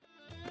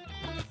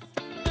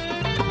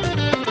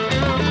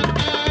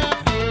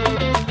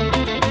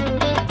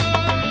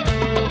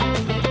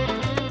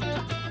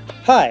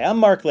Hi, I'm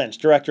Mark Lynch,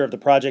 Director of the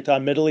Project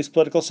on Middle East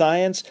Political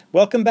Science.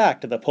 Welcome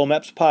back to the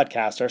POMEPS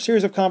podcast, our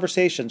series of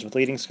conversations with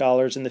leading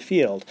scholars in the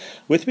field.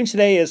 With me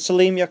today is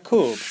Salim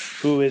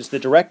Yaqub, who is the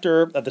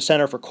Director of the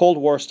Center for Cold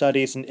War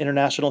Studies and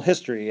International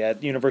History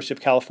at the University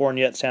of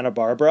California at Santa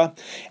Barbara,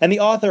 and the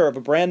author of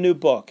a brand new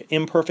book,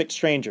 Imperfect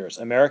Strangers,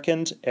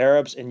 Americans,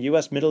 Arabs, and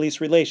U.S. Middle East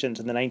Relations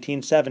in the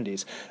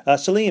 1970s.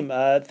 Salim,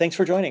 thanks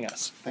for joining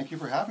us. Thank you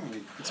for having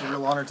me. It's a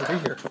real honor to be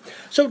here.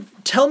 So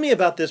tell me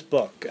about this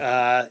book,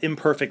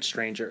 Imperfect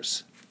Strangers.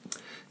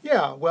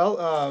 Yeah,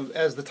 well,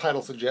 as the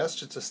title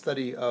suggests, it's a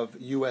study of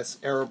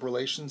U.S.-Arab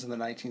relations in the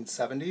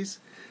 1970s.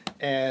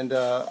 And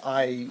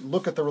I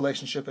look at the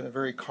relationship in a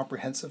very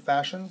comprehensive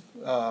fashion.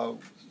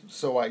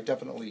 So I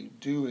definitely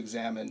do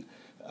examine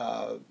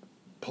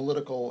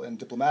political and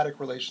diplomatic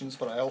relations,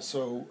 but I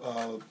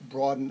also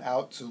broaden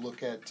out to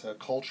look at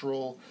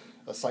cultural,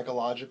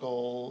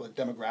 psychological,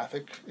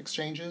 demographic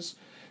exchanges.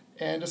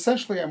 And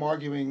essentially I'm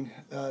arguing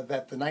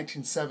that the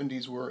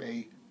 1970s were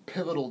a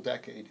pivotal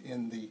decade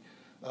in the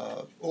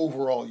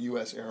overall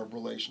U.S.-Arab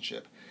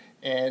relationship.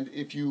 And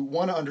if you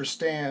want to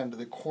understand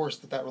the course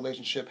that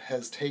relationship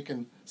has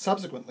taken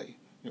subsequently,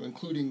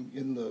 including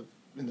in the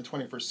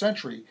 21st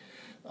century,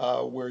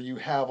 where you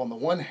have on the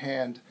one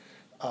hand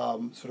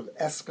sort of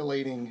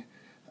escalating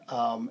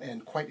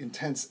and quite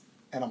intense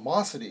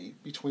animosity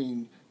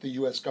between the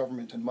U.S.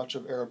 government and much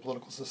of Arab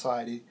political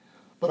society,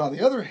 but on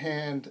the other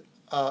hand,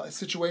 a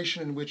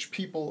situation in which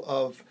people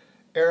of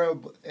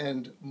Arab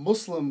and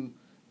Muslim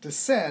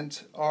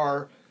descent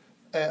are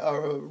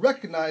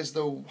recognized,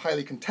 though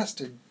highly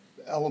contested,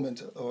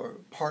 element or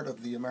part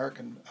of the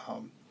American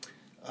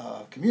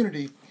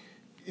community.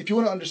 If you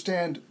want to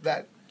understand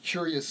that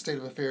curious state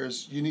of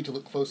affairs, you need to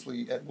look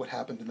closely at what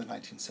happened in the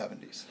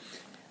 1970s.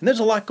 And there's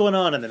a lot going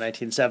on in the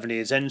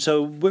 1970s, and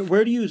so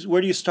where do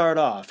you start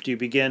off? Do you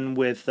begin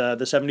with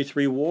the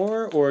 73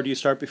 war, or do you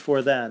start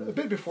before then? A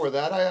bit before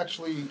that. I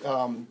actually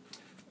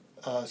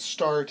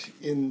start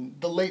in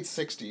the late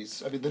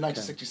 60s. I mean, the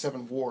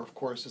 1967 war, of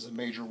course, is a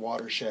major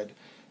watershed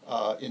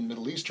in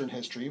Middle Eastern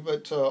history,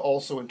 but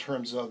also in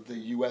terms of the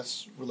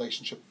U.S.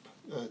 relationship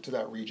to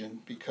that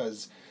region,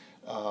 because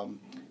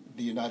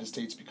the United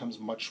States becomes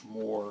much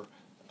more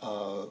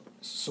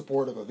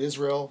supportive of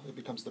Israel. It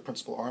becomes the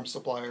principal arms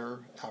supplier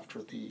after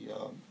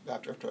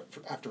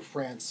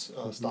France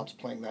stops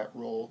playing that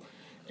role,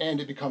 and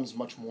it becomes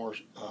much more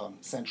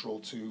central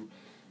to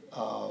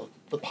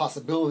the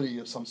possibility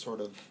of some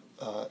sort of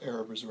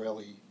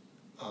Arab-Israeli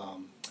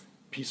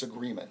peace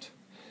agreement.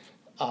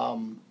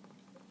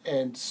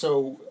 And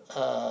so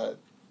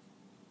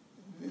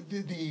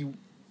the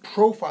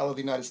profile of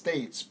the United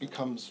States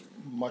becomes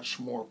much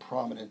more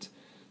prominent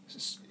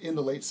in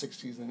the late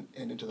 60s and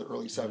into the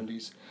early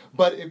 70s,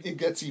 but it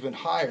gets even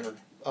higher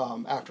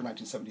after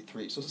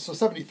 1973. So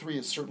 73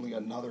 is certainly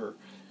another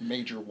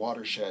major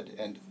watershed,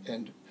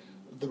 and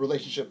the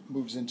relationship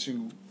moves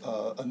into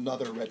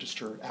another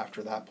register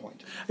after that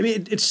point. I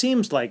mean, it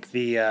seems like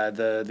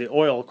the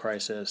oil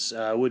crisis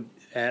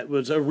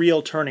was a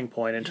real turning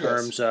point in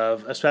terms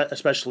of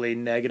especially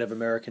negative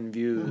American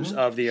views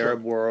of the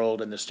Arab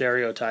world and the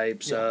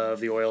stereotypes of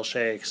the oil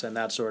sheikhs and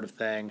that sort of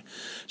thing.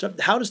 So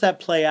how does that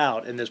play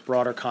out in this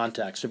broader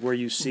context of where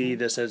you see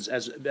this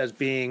as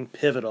being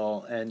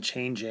pivotal and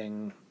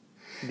changing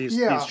these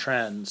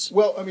trends?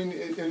 Well, I mean,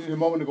 a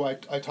moment ago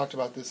I talked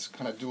about this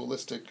kind of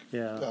dualistic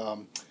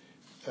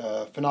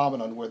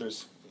phenomenon where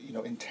there's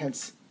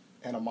intense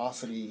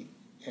animosity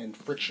and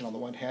friction on the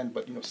one hand,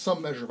 but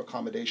some measure of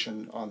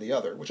accommodation on the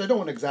other, which I don't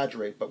want to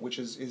exaggerate, but which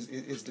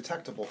is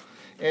detectable,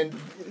 and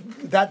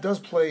that does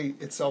play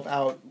itself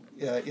out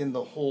in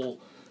the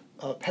whole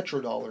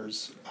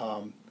petrodollars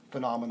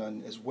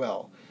phenomenon as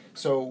well.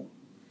 So,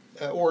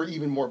 or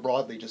even more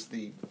broadly, just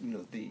the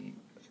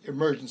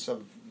emergence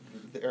of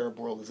the Arab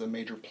world as a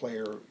major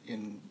player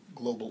in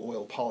global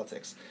oil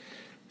politics.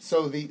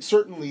 So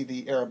certainly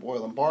the Arab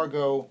oil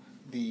embargo,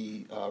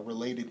 the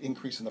related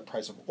increase in the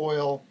price of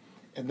oil,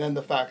 and then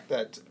the fact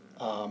that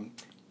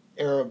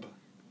Arab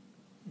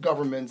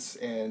governments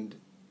and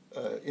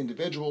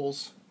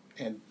individuals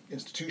and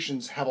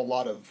institutions have a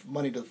lot of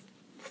money to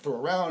throw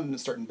around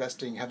and start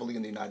investing heavily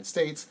in the United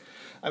States.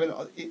 I mean,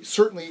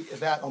 certainly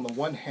that on the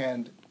one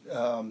hand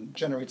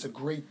generates a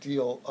great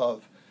deal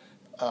of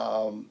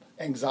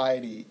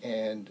anxiety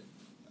and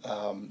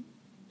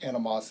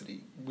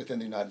animosity within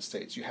the United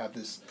States. You have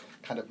this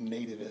kind of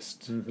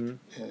nativist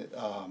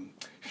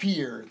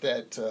fear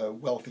that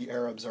wealthy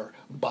Arabs are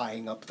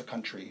buying up the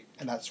country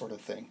and that sort of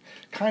thing.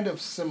 Kind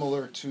of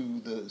similar to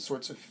the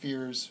sorts of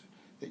fears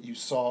that you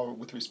saw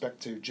with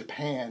respect to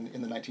Japan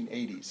in the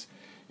 1980s.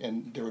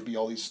 And there would be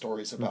all these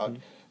stories about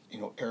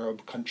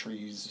Arab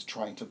countries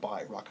trying to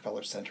buy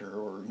Rockefeller Center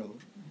or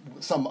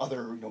some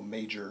other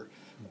major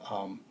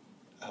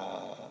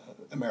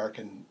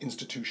American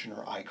institution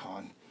or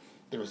icon.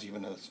 There was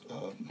even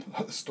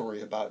a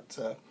story about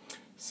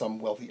some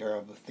wealthy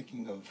Arab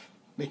thinking of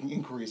making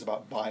inquiries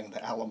about buying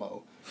the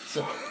Alamo.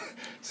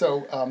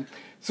 So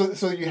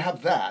you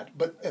have that,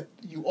 but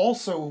you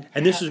also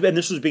this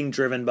was being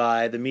driven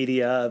by the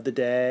media of the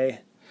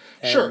day.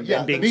 Sure, yeah,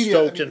 and the being media,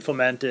 stoked and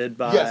fomented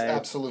by. yes,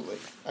 absolutely.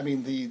 I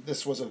mean,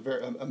 this was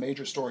a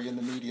major story in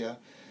the media.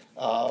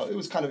 It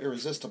was kind of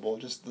irresistible.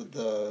 Just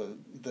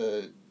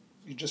the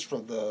just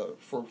from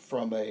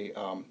a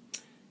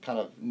kind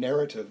of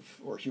narrative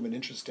or human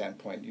interest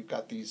standpoint, you've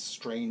got these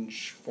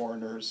strange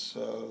foreigners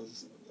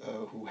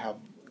who have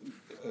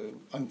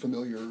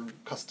unfamiliar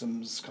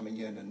customs coming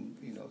in and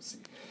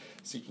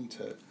seeking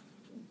to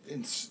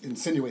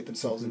insinuate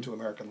themselves into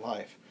American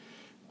life.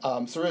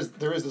 So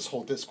there is this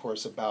whole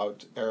discourse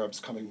about Arabs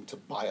coming to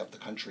buy up the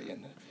country,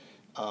 and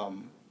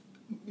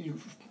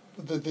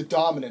the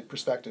dominant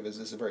perspective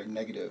is a very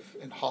negative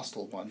and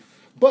hostile one.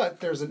 But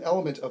there's an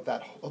element of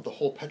the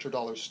whole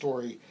petrodollar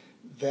story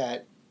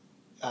that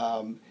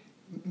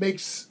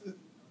makes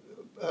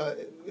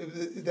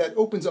that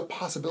opens up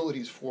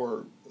possibilities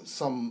for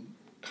some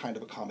kind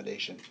of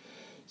accommodation.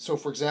 So,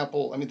 for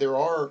example, I mean, there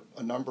are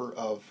a number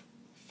of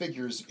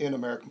figures in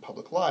American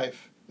public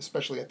life,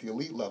 especially at the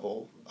elite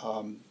level,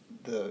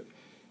 the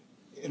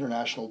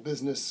international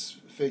business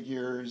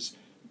figures,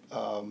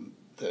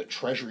 the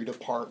Treasury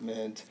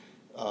Department,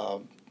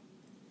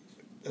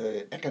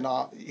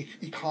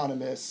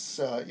 economists,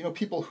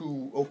 people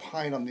who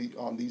opine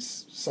on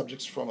these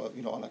subjects from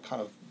on a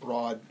kind of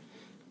broad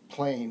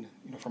plane,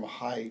 from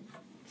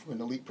an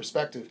elite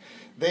perspective.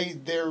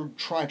 They're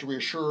trying to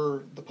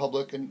reassure the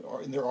public, and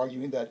they're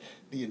arguing that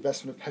the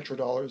investment of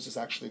petrodollars is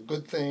actually a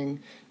good thing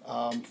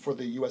for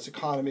the U.S.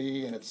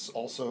 economy, and it's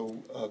also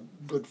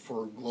good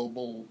for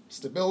global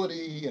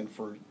stability and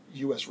for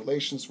U.S.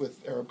 relations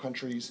with Arab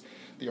countries.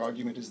 The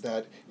argument is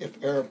that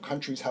if Arab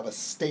countries have a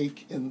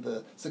stake in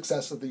the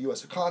success of the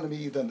U.S.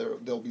 economy, then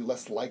they'll be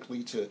less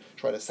likely to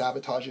try to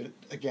sabotage it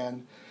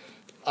again.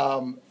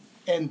 And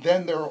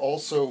then there are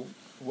also,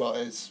 well,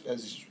 as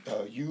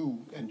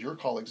you and your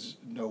colleagues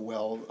know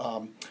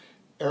well,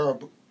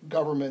 Arab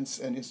governments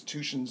and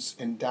institutions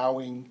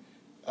endowing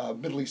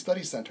Middle East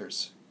study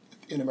centers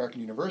in American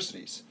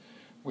universities,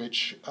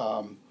 which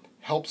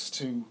helps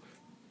to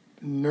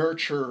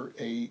nurture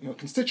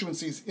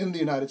constituencies in the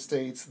United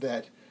States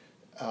that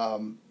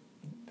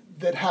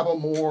have a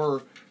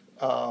more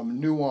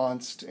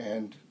nuanced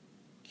and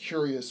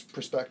curious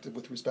perspective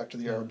with respect to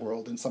the Arab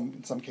world. In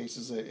some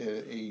cases,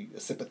 a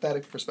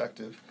sympathetic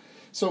perspective.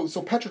 So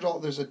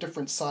petrodollar, there's a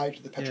different side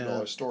to the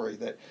petrodollar story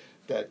that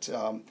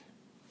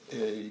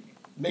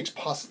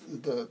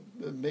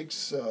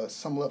makes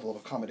some level of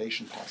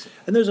accommodation possible.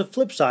 And there's a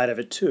flip side of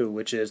it too,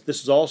 which is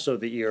this is also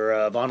the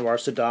era of Anwar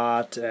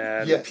Sadat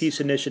and the Peace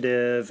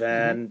Initiative,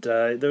 and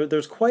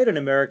there's quite an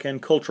American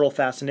cultural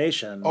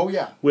fascination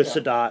with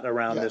Sadat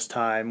around this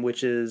time,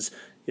 which is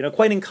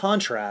quite in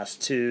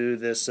contrast to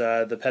this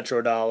the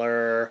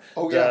petrodollar,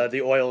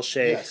 the oil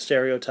sheikh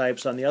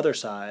stereotypes on the other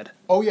side.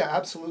 Oh yeah,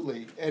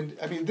 absolutely. And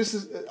I mean, this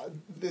is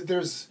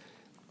there's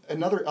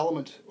another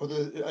element or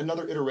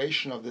another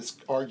iteration of this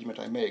argument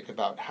I make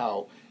about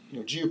how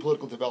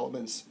geopolitical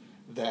developments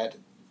that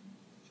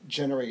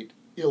generate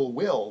ill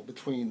will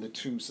between the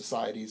two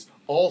societies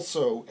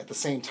also at the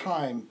same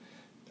time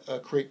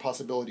create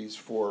possibilities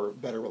for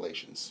better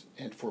relations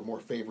and for more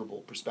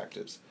favorable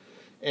perspectives.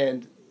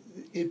 And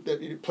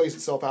it plays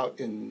itself out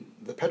in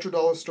the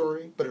petrodollar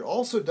story, but it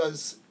also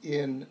does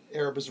in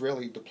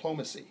Arab-Israeli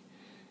diplomacy.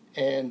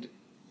 And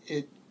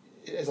it,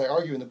 as I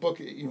argue in the book,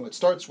 it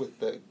starts with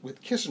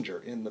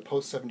Kissinger in the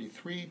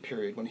post-73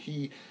 period when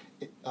he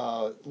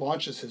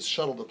launches his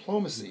shuttle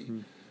diplomacy,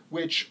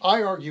 which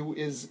I argue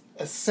is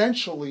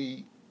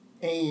essentially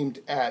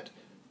aimed at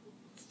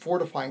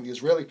fortifying the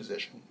Israeli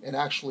position and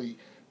actually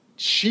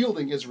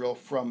shielding Israel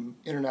from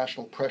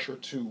international pressure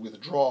to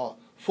withdraw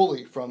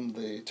fully from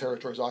the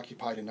territories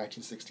occupied in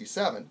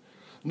 1967.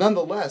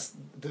 Nonetheless,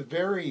 the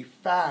very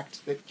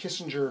fact that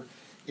Kissinger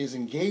is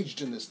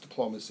engaged in this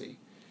diplomacy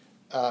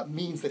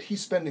means that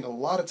he's spending a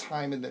lot of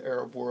time in the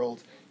Arab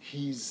world.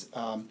 He's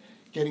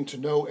getting to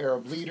know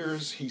Arab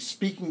leaders. He's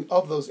speaking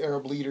of those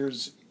Arab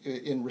leaders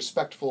in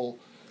respectful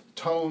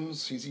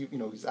tones.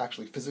 He's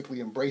actually physically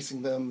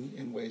embracing them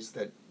in ways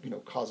that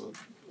cause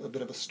a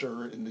bit of a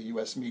stir in the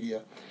U.S.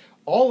 media.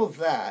 All of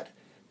that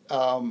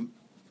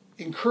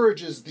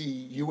encourages the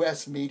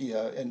U.S.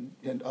 media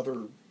and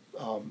other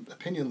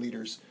opinion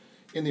leaders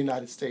in the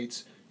United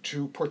States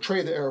to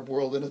portray the Arab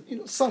world in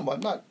a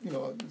somewhat, not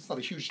it's not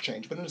a huge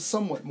change, but in a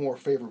somewhat more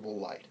favorable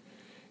light.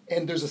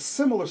 And there's a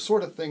similar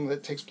sort of thing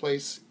that takes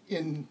place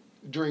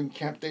during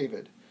Camp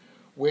David,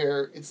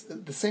 where it's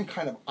the same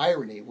kind of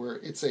irony, where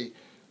it's a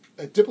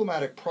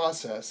diplomatic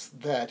process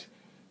that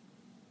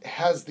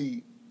has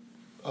the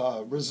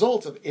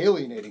result of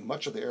alienating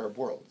much of the Arab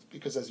world,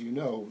 because as you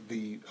know,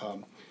 the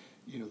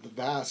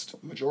vast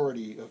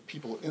majority of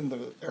people in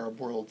the Arab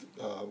world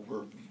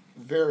were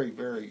very,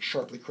 very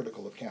sharply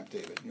critical of Camp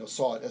David.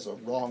 Saw it as a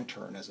wrong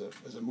turn, as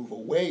a move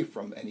away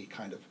from any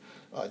kind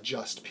of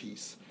just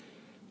peace.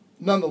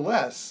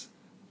 Nonetheless,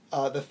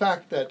 the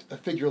fact that a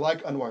figure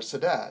like Anwar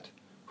Sadat,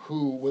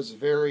 who was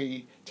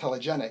very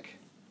telegenic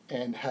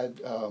and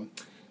had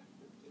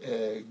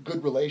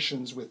good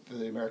relations with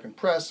the American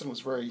press and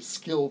was very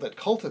skilled at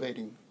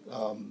cultivating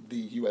the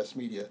U.S.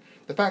 media.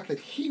 The fact that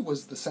he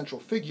was the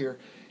central figure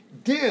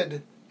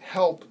did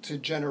help to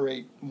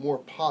generate more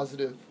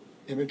positive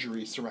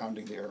imagery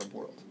surrounding the Arab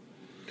world.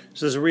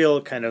 So there's a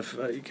real kind of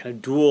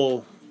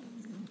dual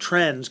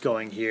trends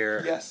going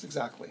here. Yes,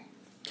 exactly.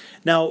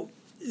 Now,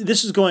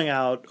 this is going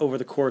out over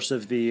the course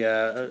of the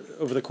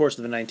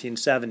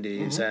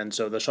 1970s, and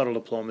so the shuttle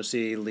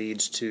diplomacy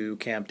leads to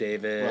Camp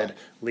David, Right.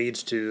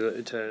 leads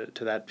to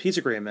that peace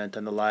agreement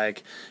and the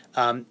like.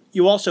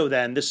 You also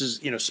then, this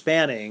is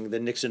spanning the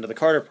Nixon to the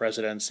Carter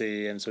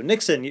presidency, and so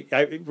Nixon,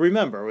 I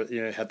remember,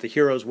 had the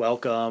hero's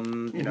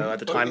welcome, at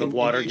the time of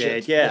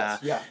Watergate, Yes,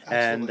 yeah,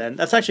 absolutely. and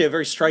that's actually a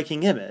very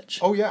striking image.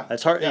 Oh yeah,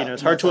 It's hard, yeah.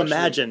 it's hard to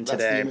imagine that's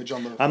today. The image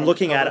on the I'm front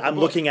looking cover at it. of the I'm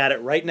book. looking at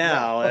it right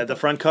now at the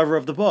front cover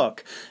of the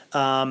book.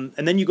 And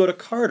then you go to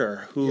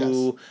Carter,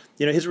 who,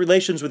 his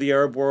relations with the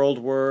Arab world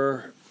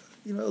were,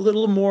 a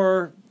little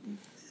more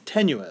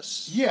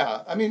tenuous.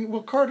 Yeah, I mean,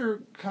 well,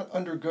 Carter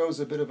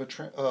undergoes a bit of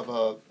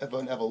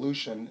an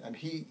evolution, and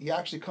he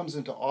actually comes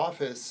into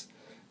office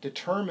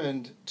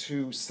determined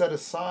to set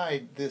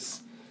aside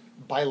this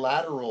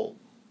bilateral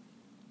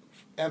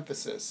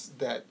emphasis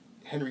that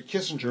Henry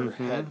Kissinger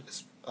had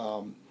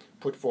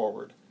put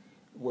forward,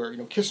 where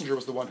Kissinger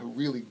was the one who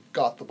really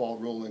got the ball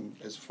rolling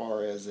as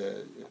far as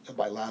a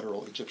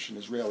bilateral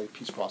Egyptian-Israeli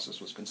peace process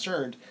was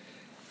concerned,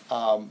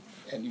 and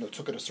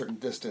took it a certain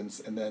distance,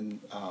 and then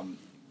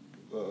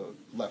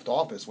left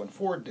office when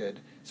Ford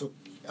did. So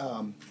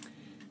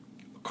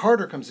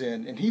Carter comes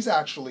in, and he's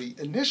actually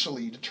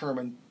initially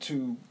determined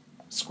to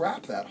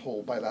scrap that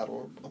whole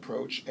bilateral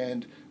approach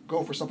and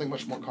go for something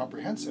much more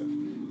comprehensive.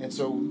 And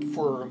so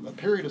for a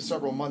period of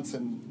several months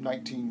in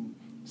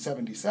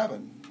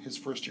 1977, his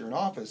first year in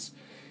office,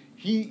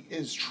 he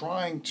is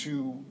trying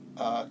to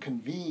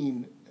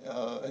convene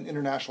an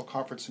international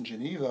conference in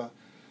Geneva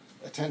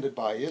attended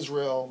by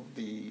Israel,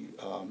 the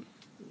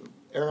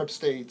Arab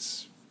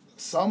states,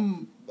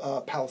 some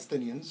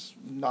Palestinians,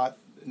 not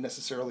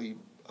necessarily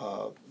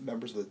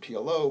members of the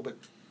PLO, but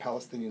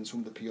Palestinians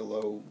whom the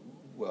PLO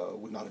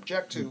would not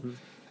object to,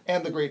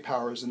 and the great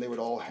powers, and they would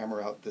all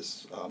hammer out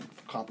this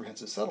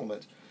comprehensive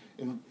settlement,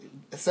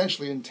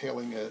 essentially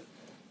entailing an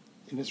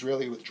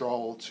Israeli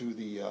withdrawal to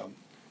the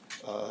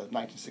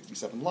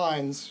 1967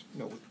 lines,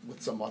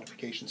 with some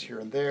modifications here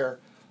and there,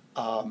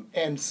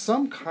 and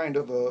some kind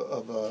of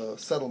a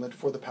settlement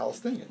for the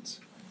Palestinians.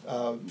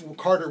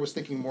 Carter was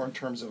thinking more in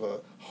terms of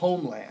a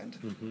homeland,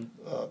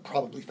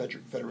 probably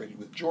federated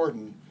with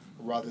Jordan,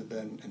 rather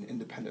than an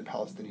independent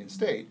Palestinian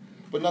state.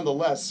 But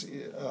nonetheless,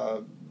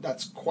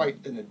 that's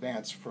quite an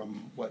advance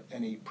from what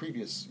any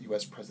previous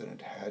U.S.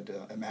 president had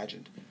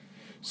imagined.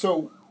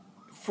 So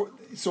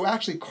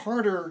actually,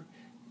 Carter,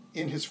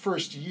 in his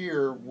first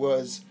year,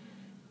 was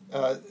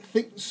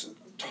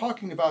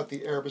talking about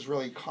the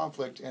Arab-Israeli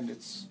conflict and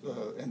its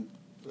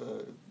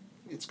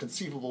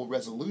conceivable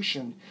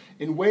resolution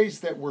in ways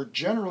that were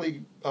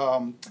generally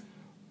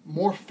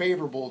more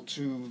favorable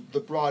to the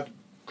broad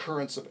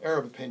currents of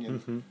Arab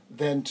opinion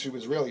than to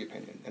Israeli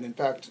opinion. And in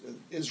fact,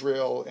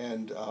 Israel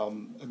and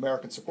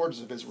American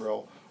supporters of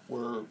Israel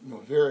were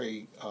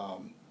very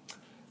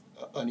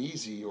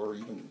uneasy or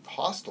even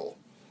hostile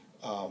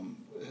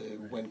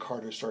when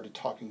Carter started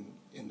talking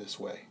in this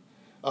way.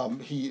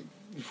 He,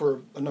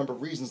 for a number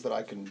of reasons that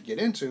I can get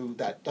into,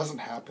 that doesn't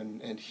happen,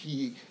 and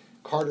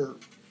Carter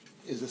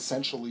is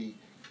essentially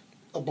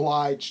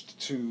obliged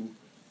to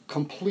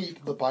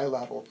complete the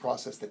bilateral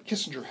process that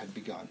Kissinger had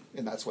begun,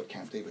 and that's what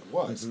Camp David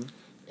was.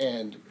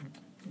 And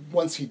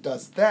once he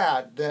does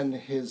that, then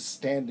his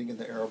standing in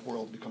the Arab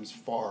world becomes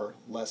far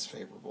less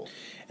favorable.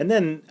 And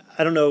then,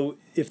 I don't know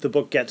if the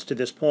book gets to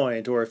this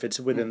point or if it's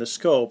within the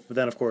scope, but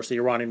then of course the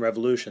Iranian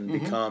Revolution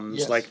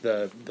becomes like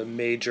the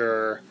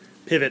major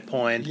pivot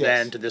point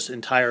then to this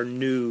entire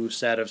new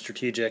set of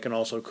strategic and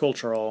also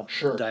cultural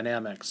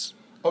dynamics.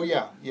 Oh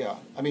yeah.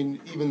 I mean,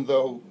 even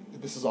though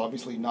this is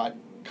obviously not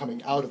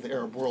coming out of the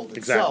Arab world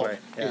itself,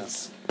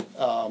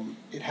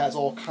 it has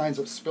all kinds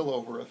of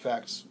spillover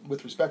effects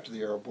with respect to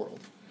the Arab world.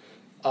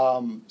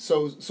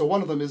 So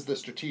one of them is the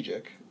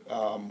strategic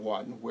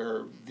one,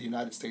 where the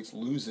United States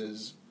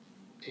loses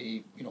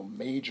a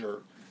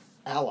major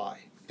ally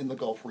in the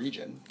Gulf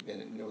region,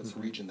 and it's a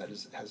region that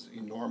has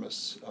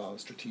enormous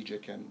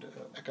strategic and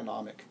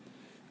economic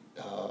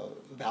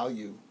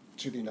value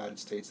to the United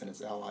States and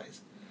its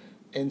allies.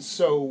 And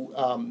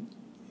so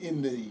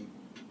in the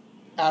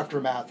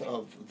aftermath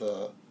of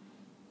the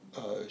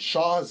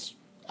Shah's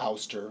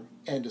ouster,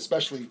 and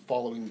especially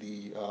following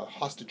the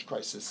hostage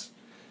crisis,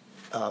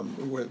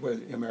 where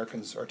the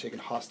Americans are taken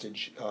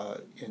hostage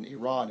in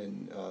Iran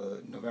in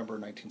November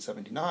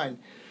 1979,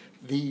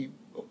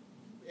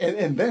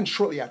 and then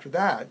shortly after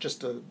that,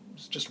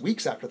 just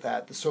weeks after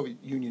that, the Soviet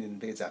Union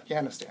invades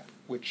Afghanistan,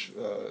 which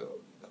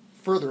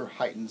further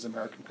heightens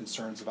American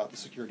concerns about the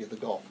security of the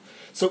Gulf.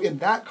 So in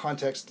that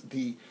context,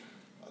 the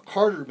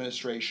Carter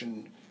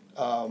administration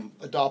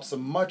adopts a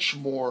much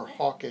more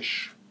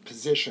hawkish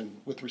position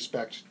with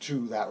respect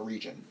to that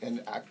region,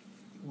 and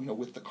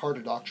with the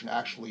Carter Doctrine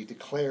actually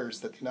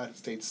declares that the United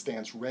States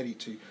stands ready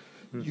to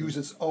use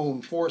its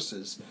own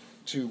forces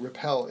to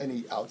repel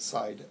any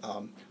outside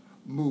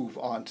move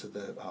onto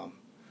the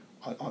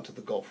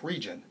Gulf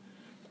region.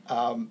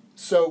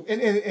 So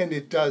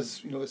it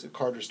does, as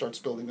Carter starts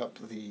building up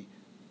the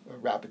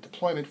rapid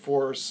deployment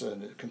force,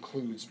 and it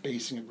concludes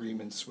basing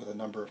agreements with a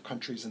number of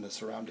countries in the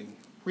surrounding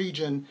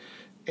region.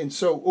 And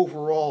so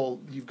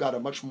overall, you've got a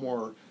much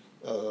more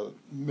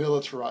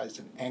militarized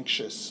and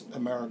anxious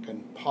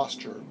American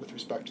posture with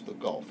respect to the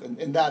Gulf.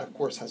 And that, of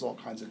course, has all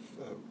kinds of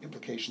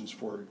implications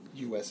for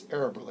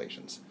U.S.-Arab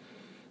relations.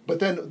 But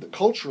then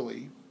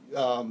culturally,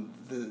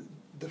 the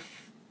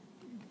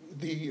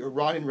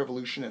Iranian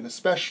Revolution, and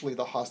especially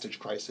the hostage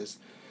crisis,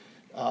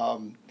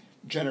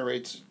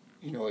 generates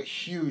a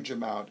huge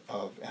amount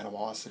of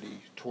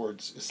animosity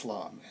towards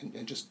Islam,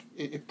 and just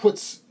it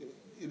puts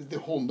the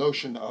whole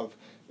notion of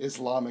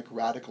Islamic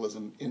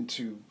radicalism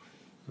into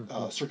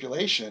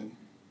circulation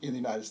in the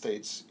United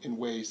States in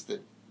ways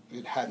that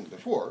it hadn't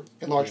before,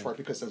 in large part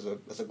because as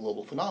a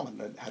global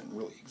phenomenon it hadn't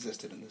really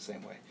existed in the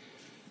same way.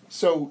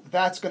 So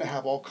that's going to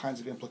have all kinds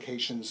of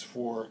implications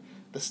for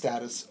the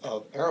status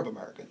of Arab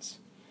Americans.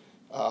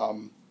 For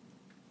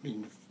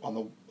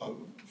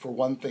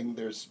one thing,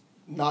 there's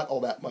not all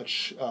that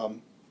much,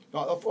 on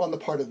the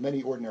part of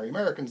many ordinary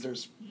Americans,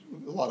 there's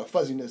a lot of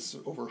fuzziness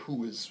over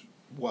who is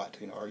what.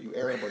 Are you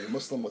Arab, are you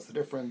Muslim, what's the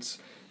difference?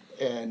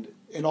 And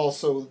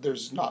also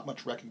there's not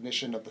much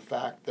recognition of the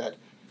fact that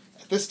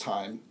at this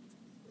time,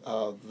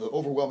 the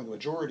overwhelming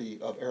majority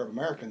of Arab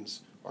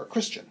Americans are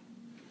Christian.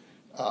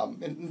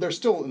 And they're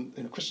still,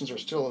 Christians are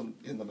still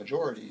in the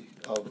majority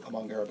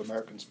among Arab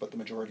Americans, but the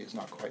majority is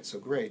not quite so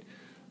great.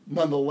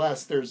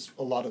 Nonetheless, there's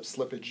a lot of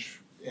slippage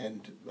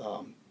and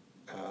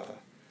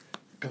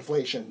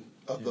conflation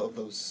of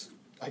those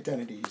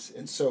identities,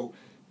 and so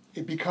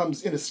it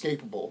becomes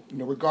inescapable.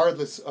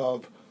 Regardless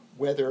of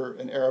whether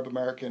an Arab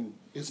American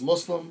is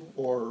Muslim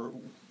or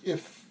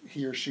if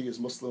he or she is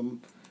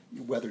Muslim,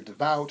 whether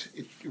devout,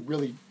 it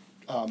really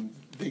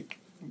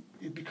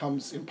it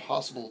becomes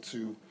impossible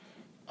to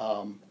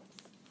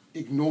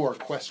ignore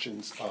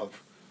questions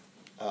of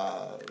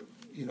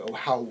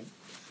how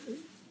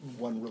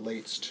one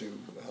relates to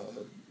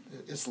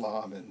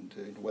Islam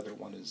and whether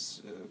one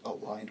is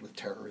aligned with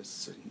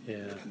terrorists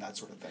and that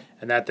sort of thing.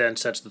 And that then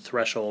sets the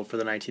threshold for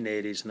the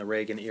 1980s and the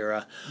Reagan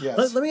era.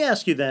 Yes. Let me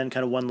ask you then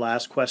kind of one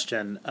last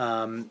question,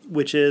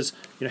 which is,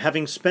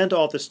 having spent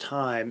all this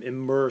time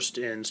immersed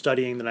in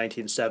studying the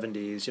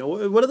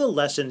 1970s, what are the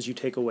lessons you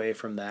take away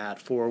from that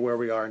for where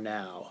we are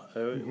now?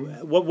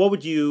 What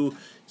would you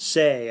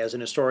say as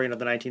an historian of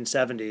the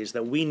 1970s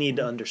that we need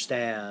to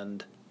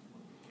understand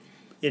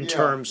in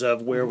terms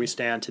of where we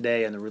stand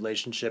today in the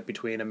relationship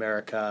between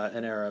America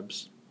and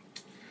Arabs?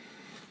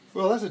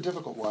 Well, that's a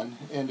difficult one,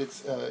 and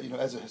it's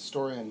as a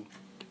historian,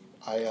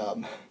 I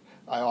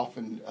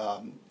often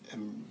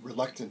am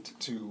reluctant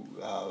to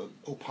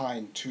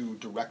opine too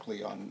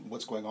directly on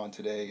what's going on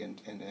today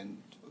and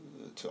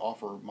to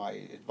offer my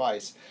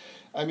advice.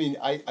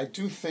 I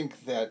do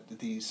think that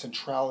the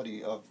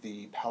centrality of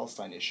the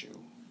Palestine issue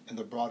and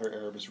the broader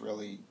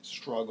Arab-Israeli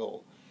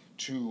struggle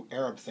to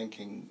Arab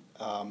thinking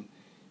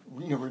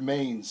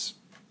remains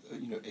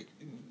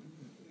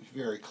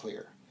very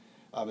clear.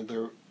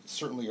 There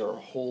certainly are a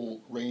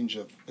whole range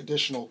of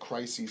additional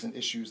crises and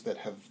issues that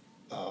have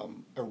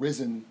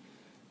arisen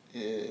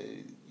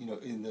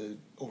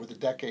over the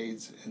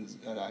decades,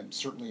 and I'm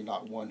certainly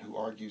not one who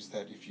argues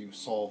that if you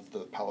solve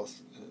the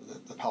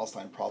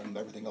Palestine problem,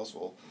 everything else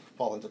will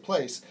fall into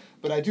place.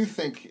 But I do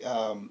think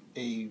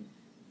a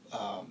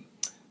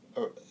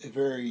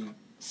very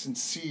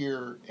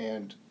sincere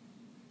and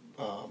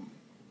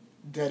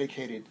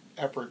dedicated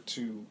effort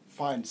to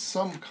find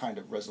some kind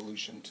of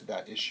resolution to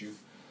that issue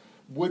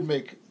would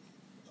make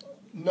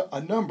a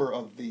number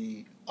of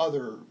the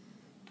other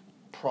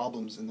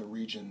problems in the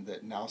region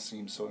that now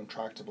seem so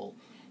intractable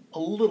a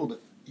little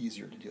bit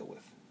easier to deal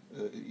with,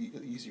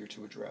 easier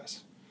to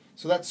address.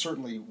 So that's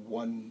certainly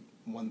one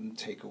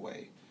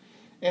takeaway.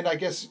 And I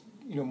guess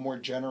more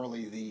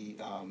generally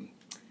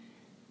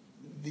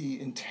the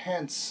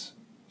intense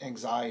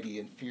anxiety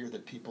and fear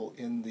that people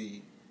in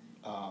the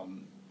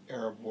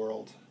Arab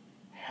world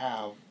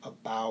have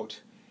about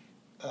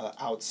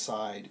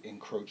outside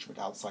encroachment,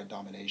 outside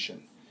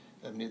domination.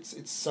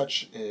 It's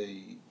such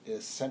a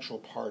central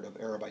part of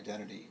Arab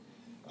identity.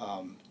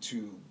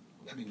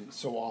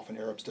 So often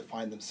Arabs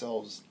define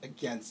themselves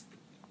against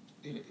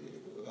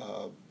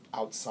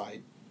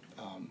outside,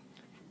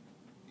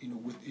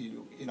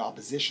 in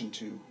opposition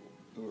to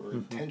or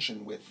in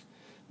tension with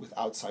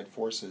outside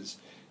forces,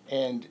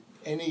 and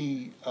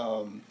any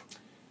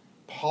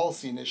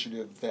policy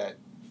initiative that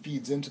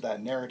feeds into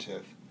that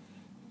narrative,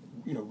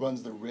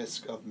 runs the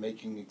risk of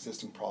making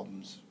existing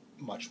problems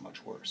much,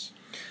 much worse.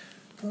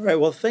 All right.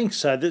 Well,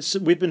 thanks.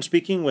 We've been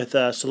speaking with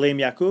Salim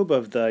Yaqub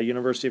of the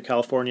University of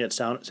California at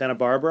Santa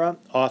Barbara,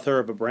 author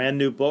of a brand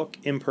new book,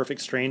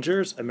 Imperfect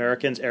Strangers,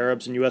 Americans,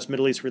 Arabs, and U.S.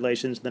 Middle East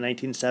Relations in the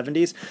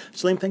 1970s.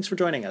 Salim, thanks for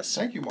joining us.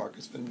 Thank you, Mark.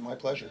 It's been my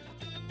pleasure.